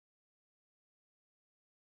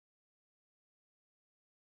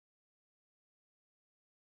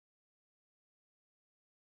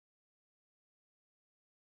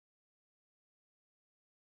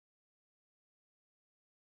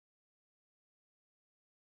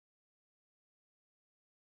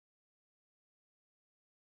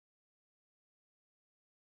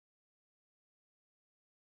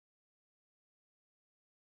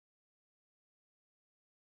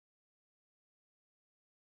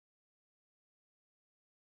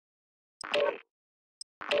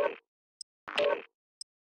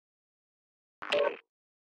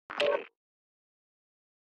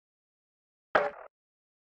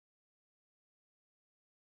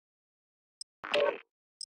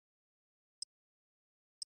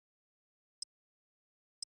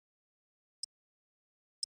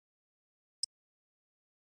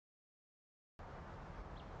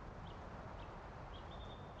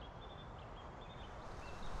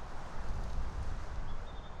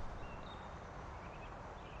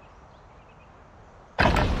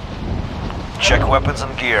Check weapons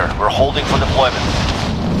and gear. We're holding for deployment.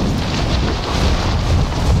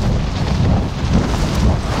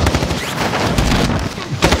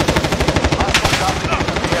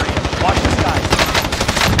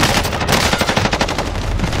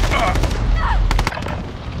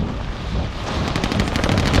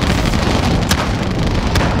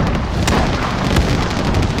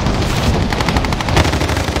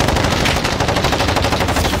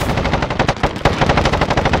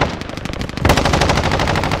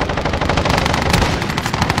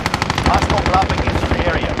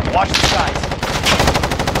 Watch the skies.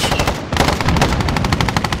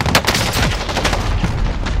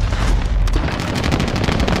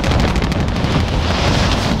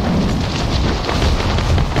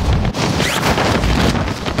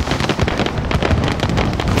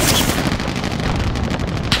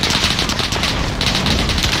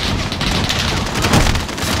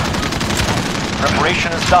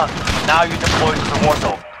 Preparation is done. Now you deploy to the war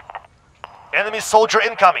zone. Enemy soldier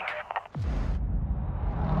incoming.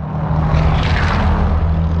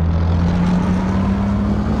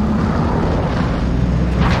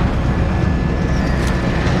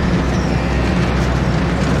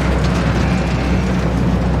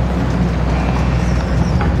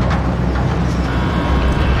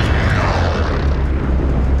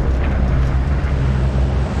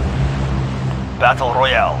 Battle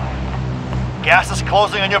Royale. Gas is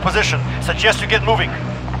closing on your position. Suggest you get moving.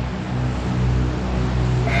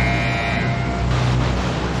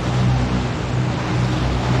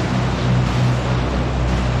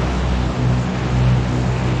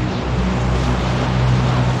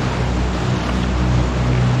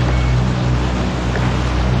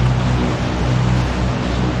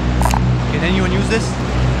 Can anyone use this?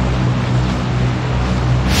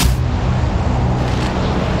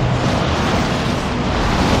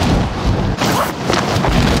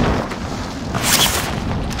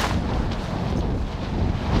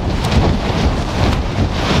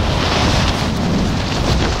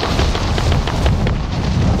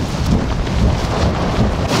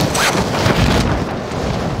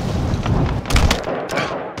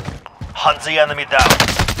 Hunt the enemy down.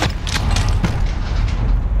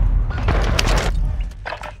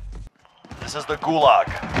 This is the Gulag.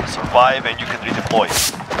 Survive and you can redeploy.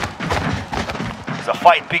 The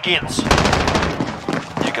fight begins.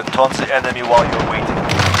 You can taunt the enemy while you're waiting.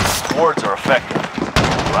 Words are effective.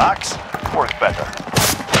 Rocks work better.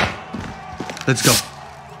 Let's go.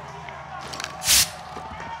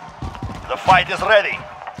 The fight is ready.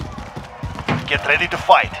 Get ready to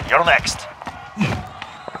fight. You're next.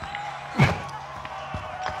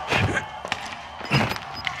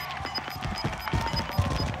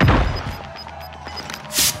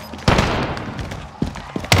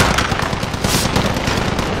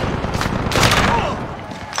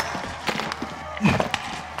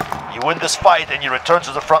 You win this fight and you return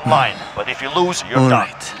to the front line, but if you lose, you're done.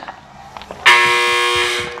 Right.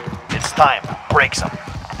 It's time. Break some. Going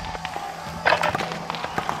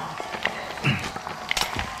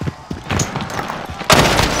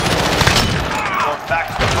back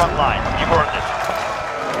to the front line. You've earned it.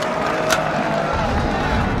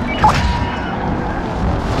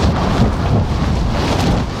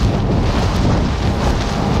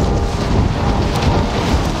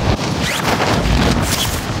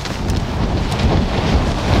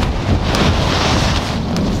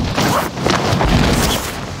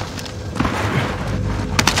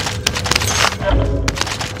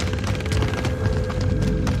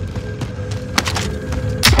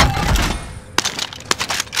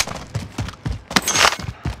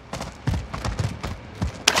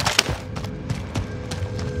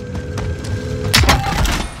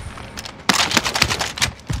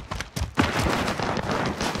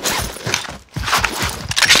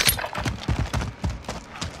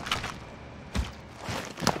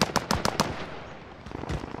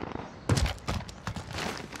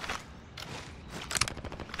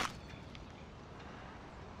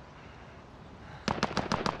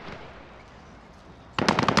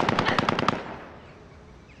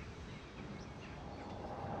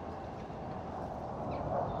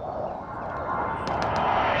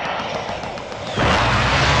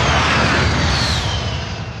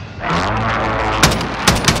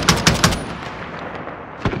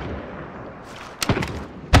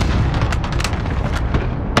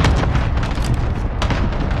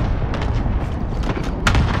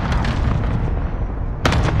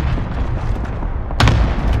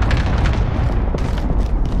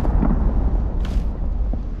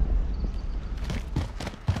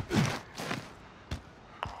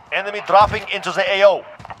 Enemy dropping into the AO.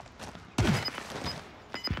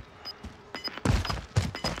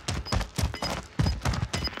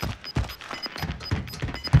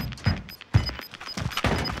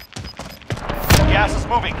 Gas is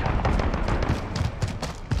moving.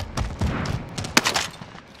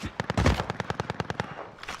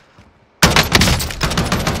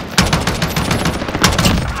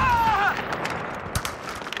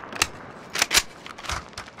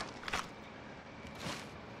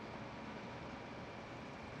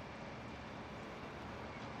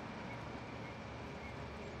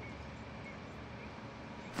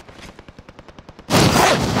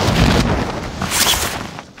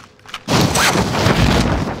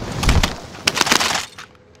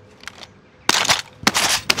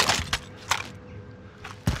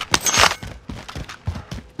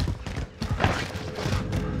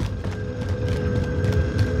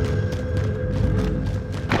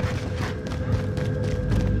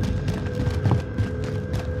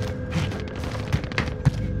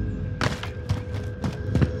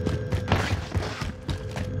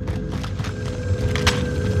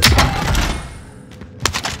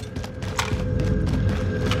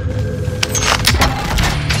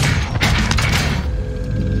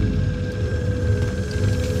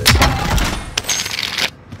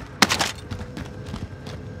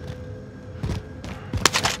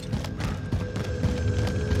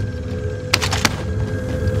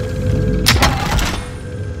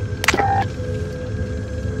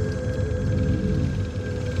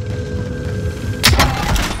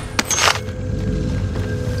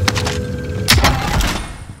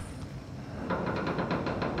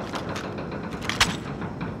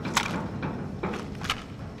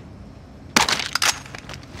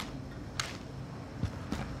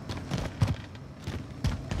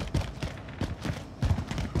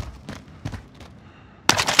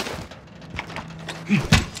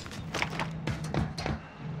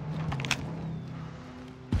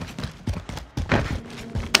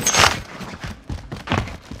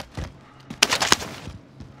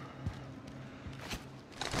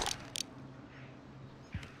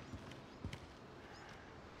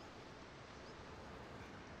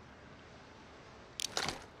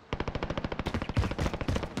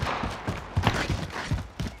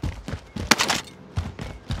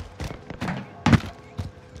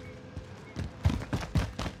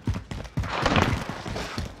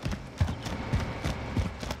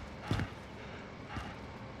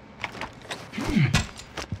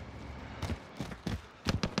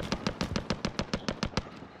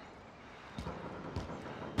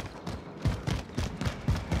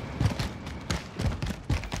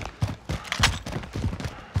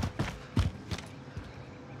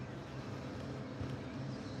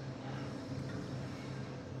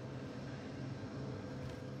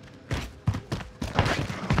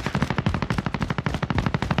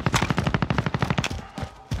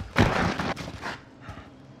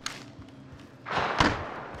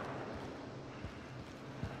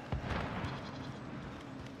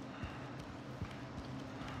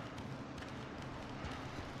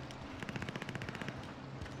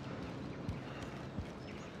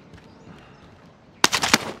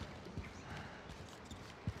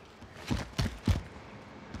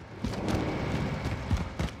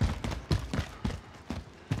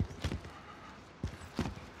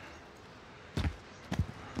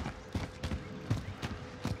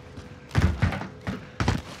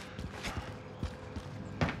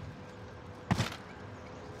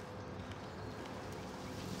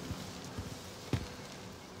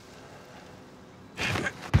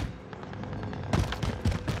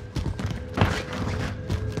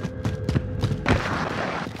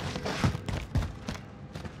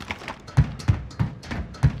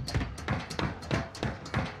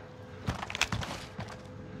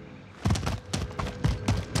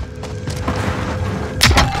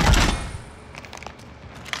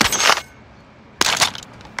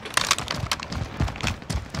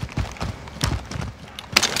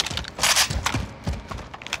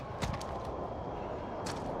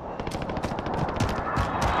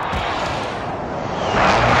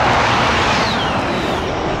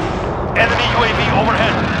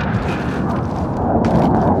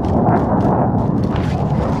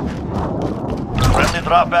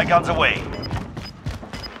 Drop back on the way.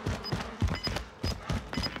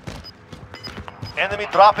 Enemy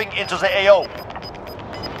dropping into the AO.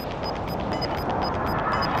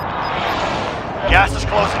 Gas is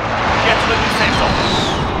closing. Get to the new safe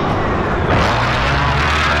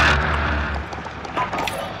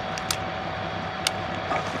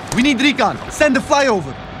We need recon. Send a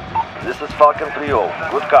flyover. This is Falcon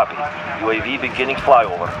 3-0. Good copy. UAV beginning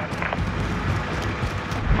flyover.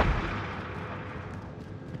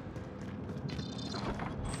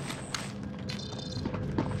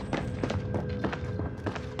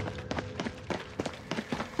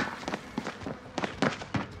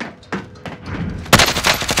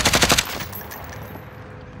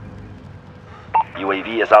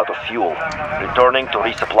 UAV is out of fuel. Returning to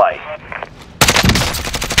resupply.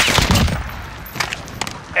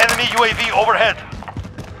 Enemy UAV overhead.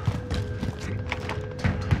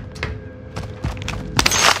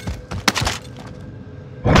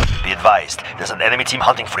 Be advised, there's an enemy team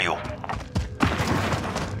hunting for you.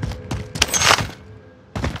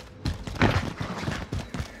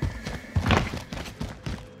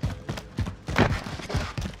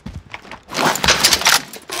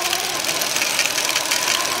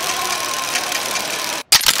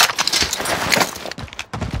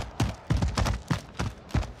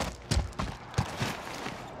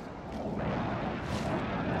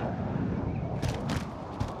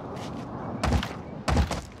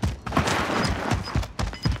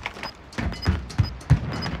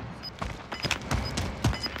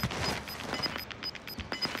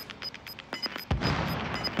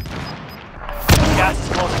 Gas is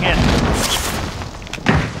closing in.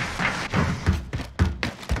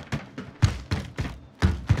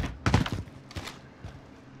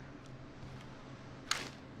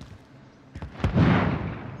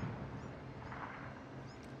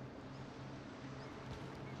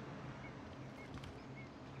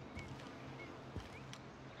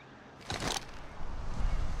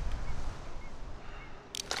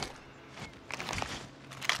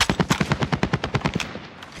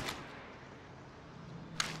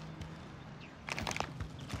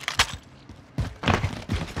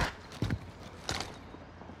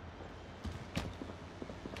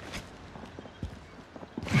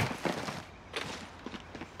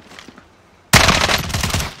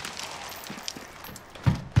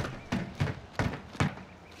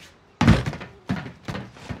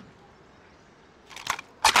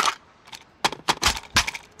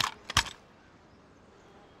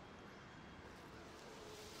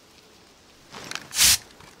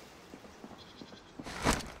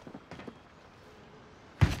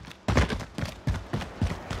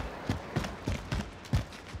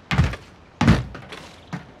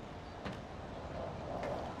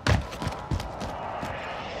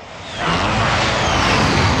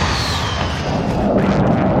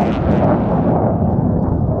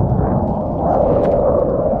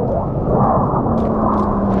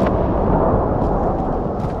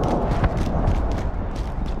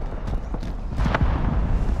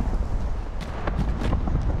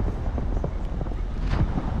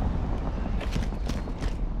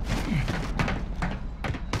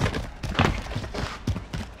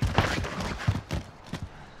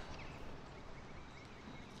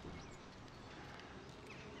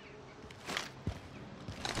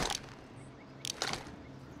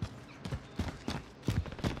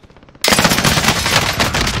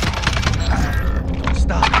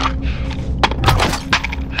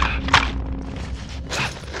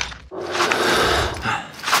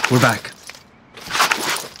 We're back.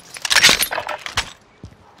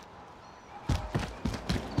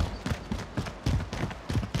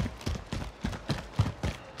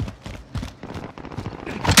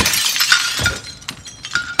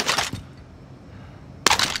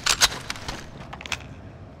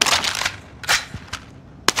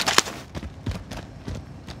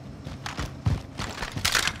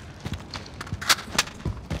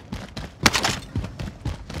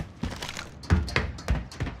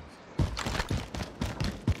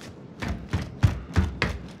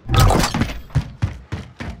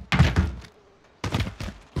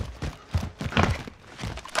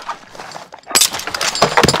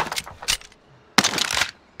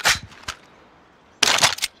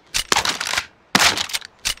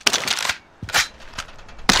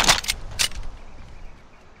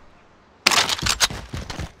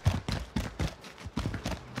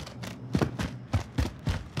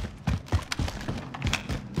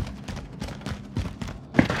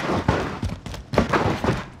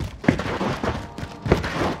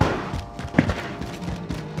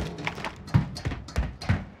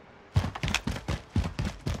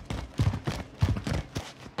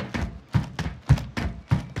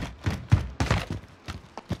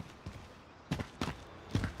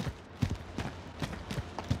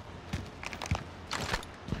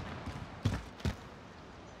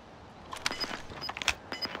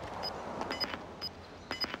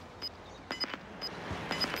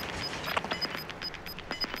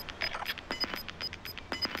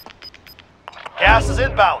 Gas is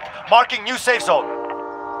inbound. Marking new safe zone.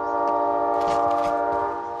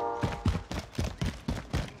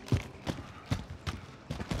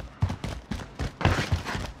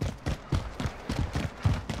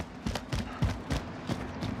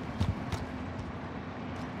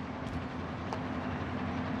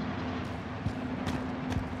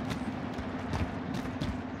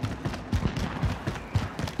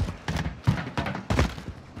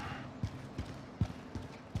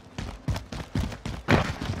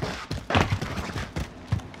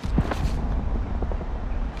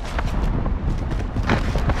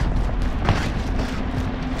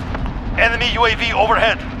 Enemy UAV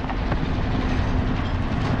overhead.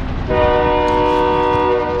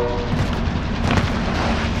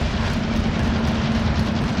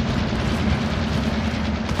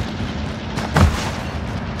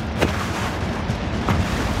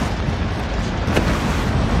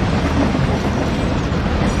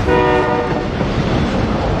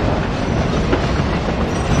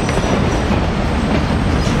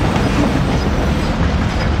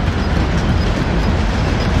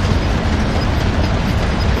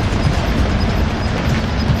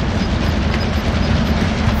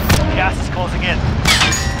 Gas is closing in.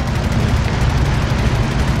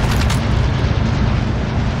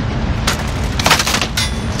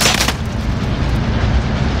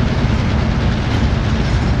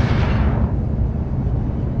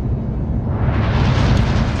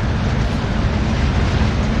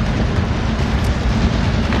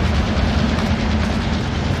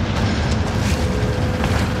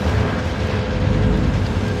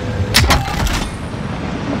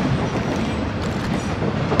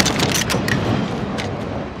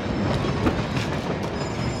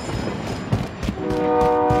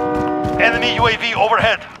 Enemy UAV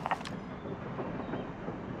overhead.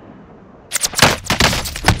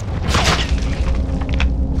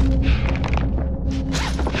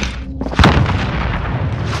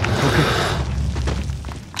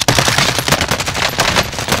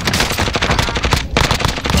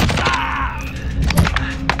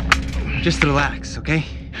 Just relax, okay?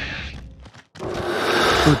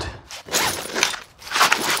 Good.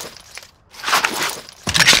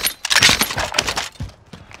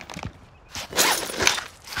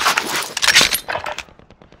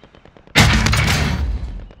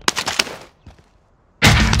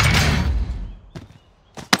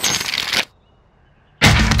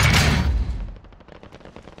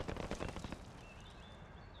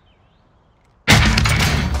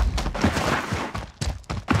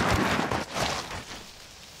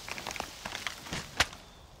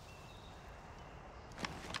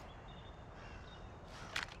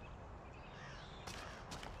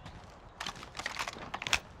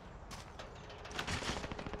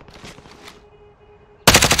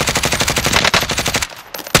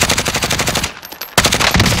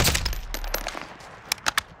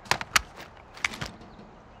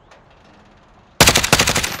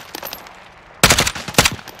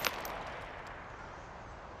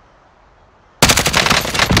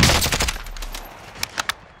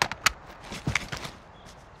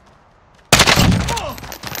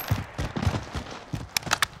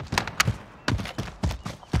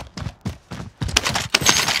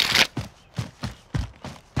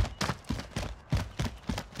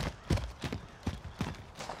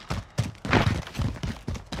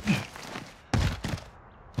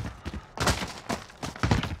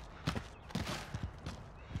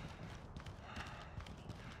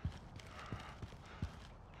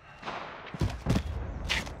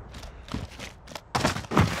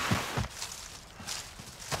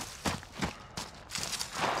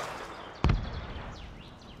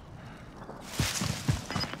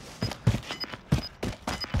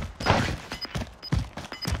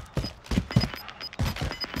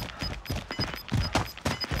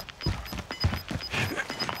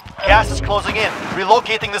 Gas is closing in.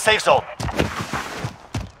 Relocating the safe zone.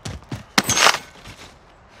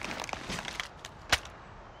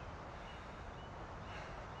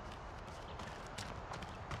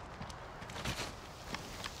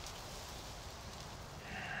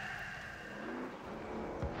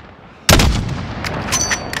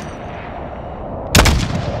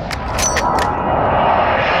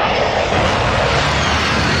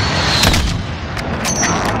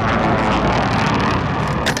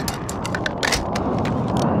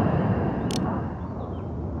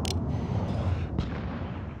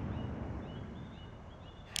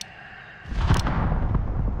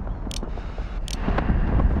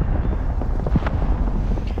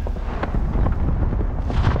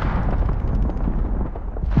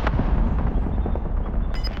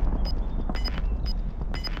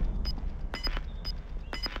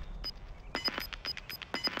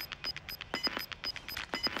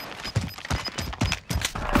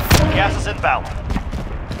 Gas is inbound.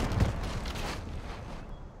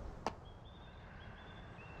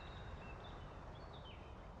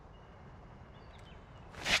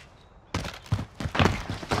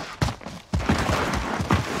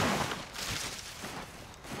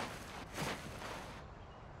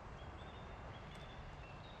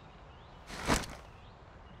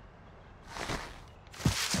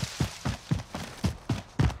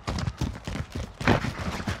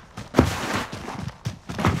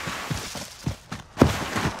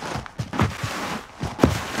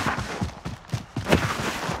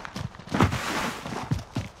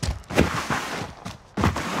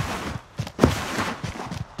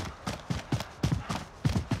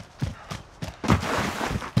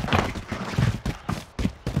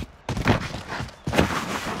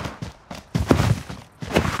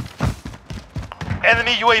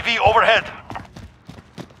 Enemy UAV overhead.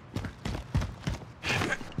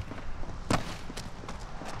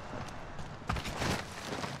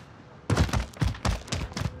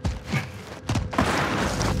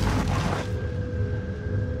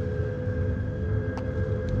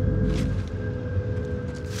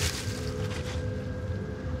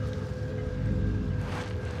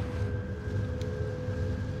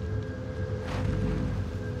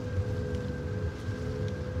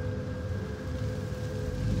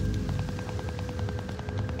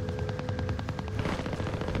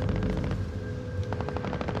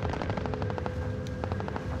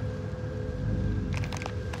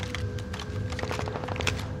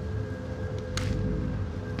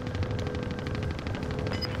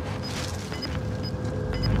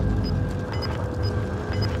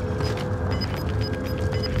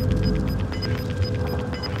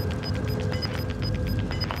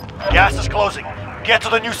 Gas is closing. Get to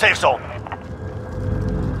the new safe zone.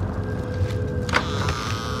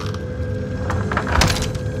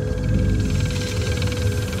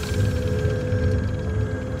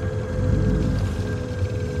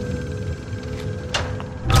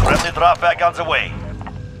 Friendly drop back on the way.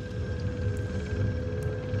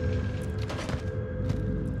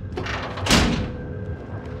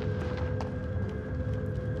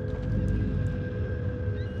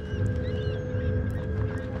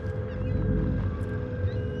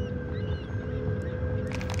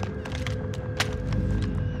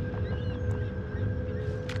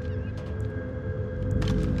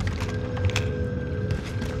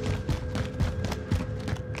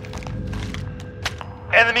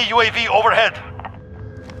 Enemy UAV overhead.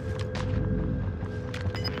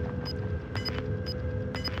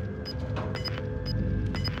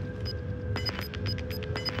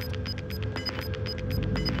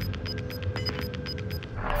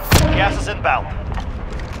 Gas is inbound.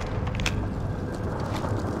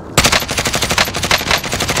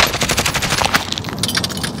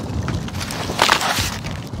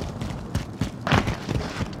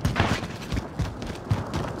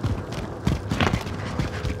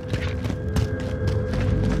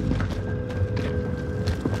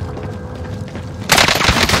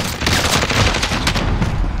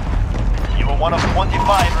 One of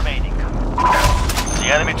 25 remaining.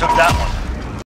 The enemy took that one.